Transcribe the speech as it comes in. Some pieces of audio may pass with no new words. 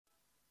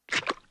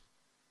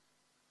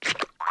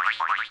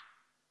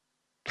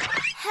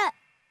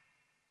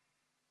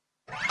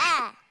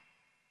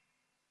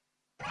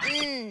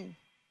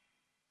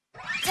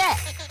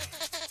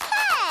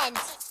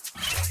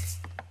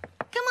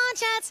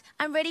Chats,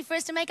 I'm ready for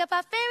us to make up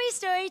our fairy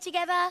story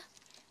together.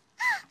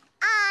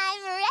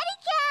 I'm ready,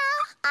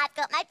 Kel. I've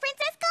got my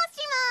princess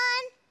costume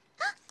on.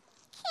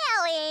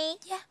 Kelly.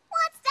 Yeah?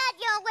 What's that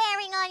you're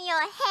wearing on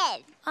your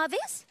head?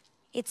 This?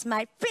 It's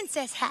my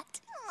princess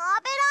hat. Oh,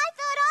 but I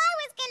thought I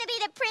was going to be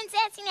the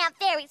princess in our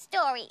fairy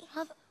story.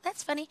 Oh,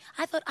 that's funny.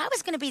 I thought I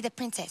was going to be the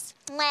princess.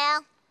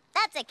 Well,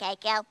 that's okay,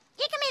 Kel.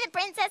 You can be the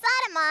princess,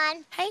 I don't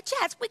mind. Hey,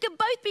 Chats, we could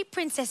both be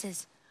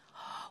princesses.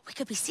 We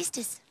could be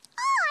sisters.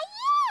 Oh,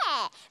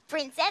 yeah!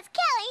 Princess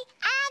Kelly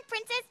and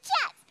Princess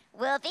Chats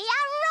will be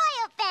our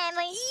royal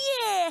family.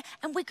 Yeah!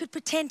 And we could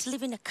pretend to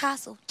live in a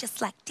castle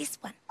just like this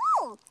one.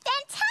 Oh,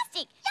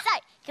 fantastic! So,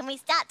 can we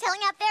start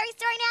telling our fairy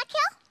story now,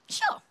 Kel?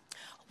 Sure.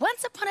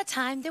 Once upon a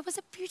time, there was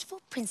a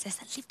beautiful princess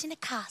that lived in a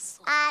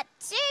castle.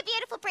 Two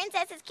beautiful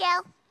princesses,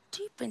 Kel.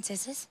 Two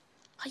princesses?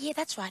 Oh, yeah,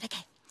 that's right,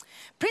 okay.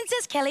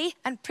 Princess Kellie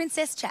and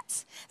Princess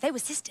Chats. They were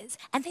sisters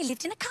and they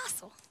lived in a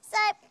castle. So,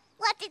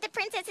 what did the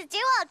princesses do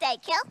all day,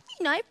 Kel?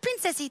 You know,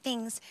 princessy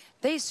things.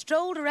 They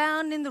strolled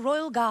around in the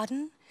royal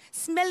garden,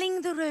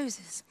 smelling the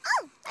roses.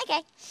 Oh,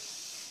 okay.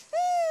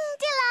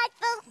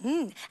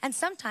 Delightful. And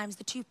sometimes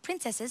the two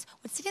princesses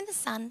would sit in the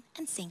sun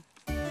and sing.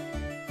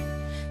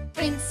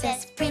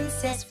 Princess,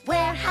 princess,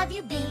 where have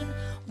you been?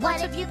 What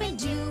have you been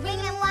doing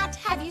and what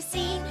have you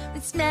seen?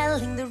 With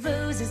smelling the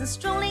roses and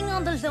strolling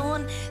on the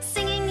lawn,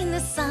 singing in the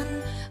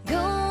sun,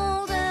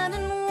 golden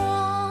and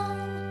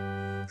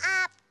warm.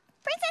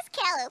 Princess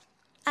Kelly.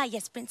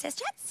 Yes, Princess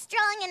Chats.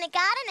 Strolling in the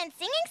garden and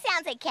singing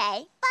sounds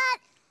okay, but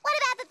what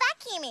about the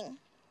vacuuming?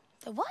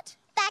 The what?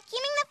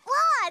 Vacuuming the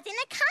floors in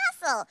the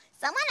castle.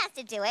 Someone has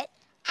to do it.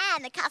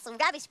 And the castle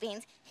rubbish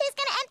bins, who's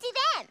going to empty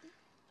them?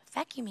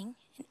 Vacuuming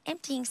and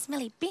emptying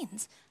smelly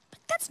bins? But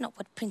that's not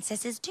what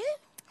princesses do.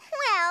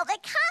 Well, the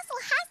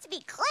castle has to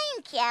be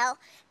clean, Kel.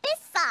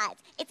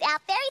 Besides, it's our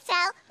fairy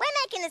tale.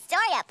 We're making the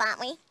story up, aren't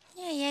we?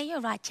 Yeah,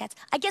 you're right, Chats.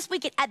 I guess we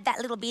could add that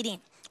little bit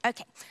in.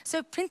 Okay,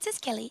 so Princess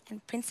Kellie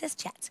and Princess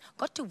Chats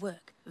got to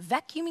work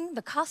vacuuming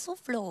the castle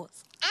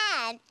floors.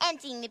 And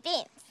emptying the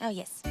bins. Oh,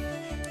 yes.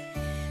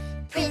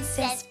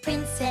 Princess,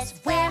 princess,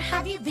 where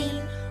have you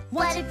been?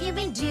 What have you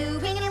been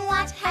doing and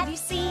what have you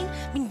seen?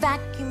 Been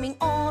vacuuming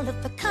all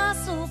of the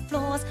castle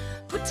floors,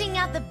 putting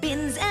out the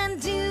bins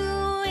and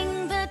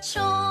doing the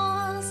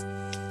chores.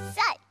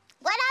 So,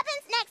 what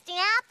happens next in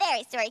our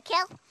fairy story,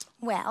 Kel?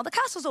 Well, the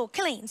castle's all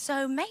clean,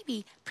 so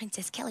maybe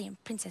Princess Kellie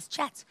and Princess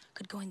Chats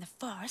could go in the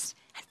forest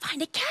and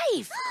find a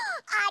cave.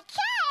 A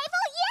cave?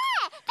 Oh,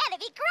 yeah! That'd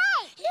be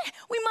great! Yeah,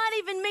 we might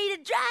even meet a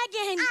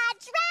dragon. A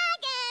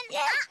dragon?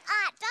 Yeah.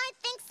 Don't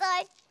think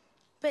so.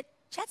 But,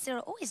 Chats, there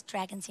are always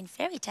dragons in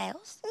fairy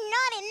tales.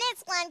 Not in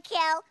this one,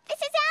 Kel. This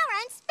is our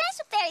own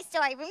special fairy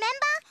story,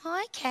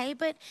 remember? Okay,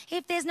 but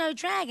if there's no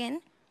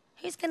dragon,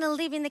 who's going to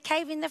live in the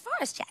cave in the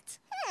forest, Chats?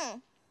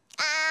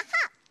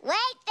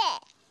 Wait there.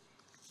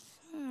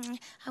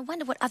 I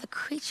wonder what other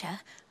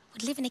creature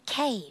would live in a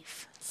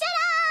cave.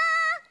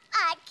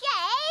 Ta-da! A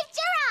cave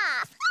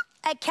giraffe!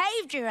 A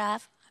cave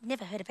giraffe? I've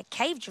never heard of a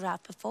cave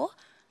giraffe before,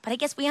 but I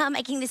guess we are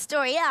making this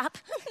story up.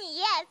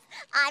 Yes,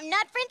 I'm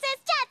not Princess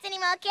Chats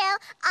anymore, Kel.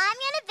 I'm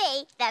going to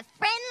be the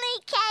friendly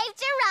cave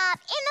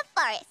giraffe in the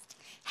forest.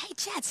 Hey,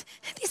 Chats,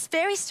 this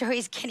fairy story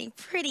is getting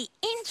pretty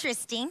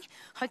interesting.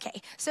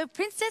 Okay, so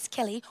Princess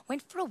Kellie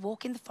went for a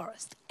walk in the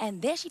forest,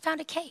 and there she found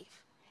a cave.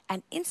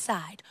 And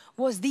inside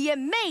was the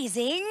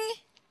amazing...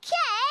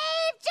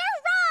 Cave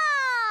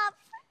giraffe!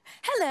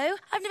 Hello,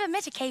 I've never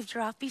met a cave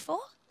giraffe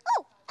before.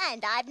 Oh,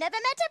 and I've never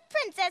met a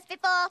princess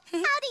before. How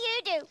do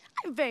you do?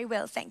 I'm very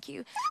well, thank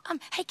you.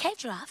 Hey, cave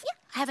giraffe, Yeah?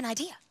 I have an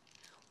idea.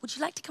 Would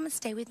you like to come and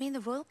stay with me in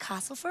the royal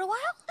castle for a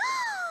while?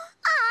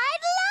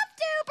 I'd love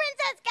to,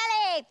 Princess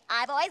Kelly.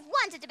 I've always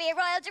wanted to be a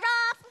royal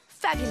giraffe.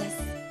 Fabulous.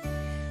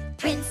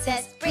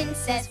 Princess,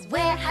 princess,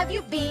 where have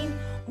you been?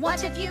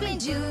 What have you been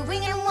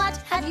doing and what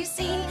have you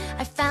seen?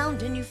 I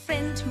found a new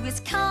friend who is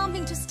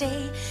coming to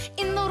stay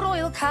in the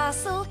royal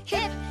castle.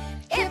 Hip,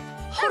 hip,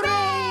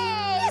 hooray!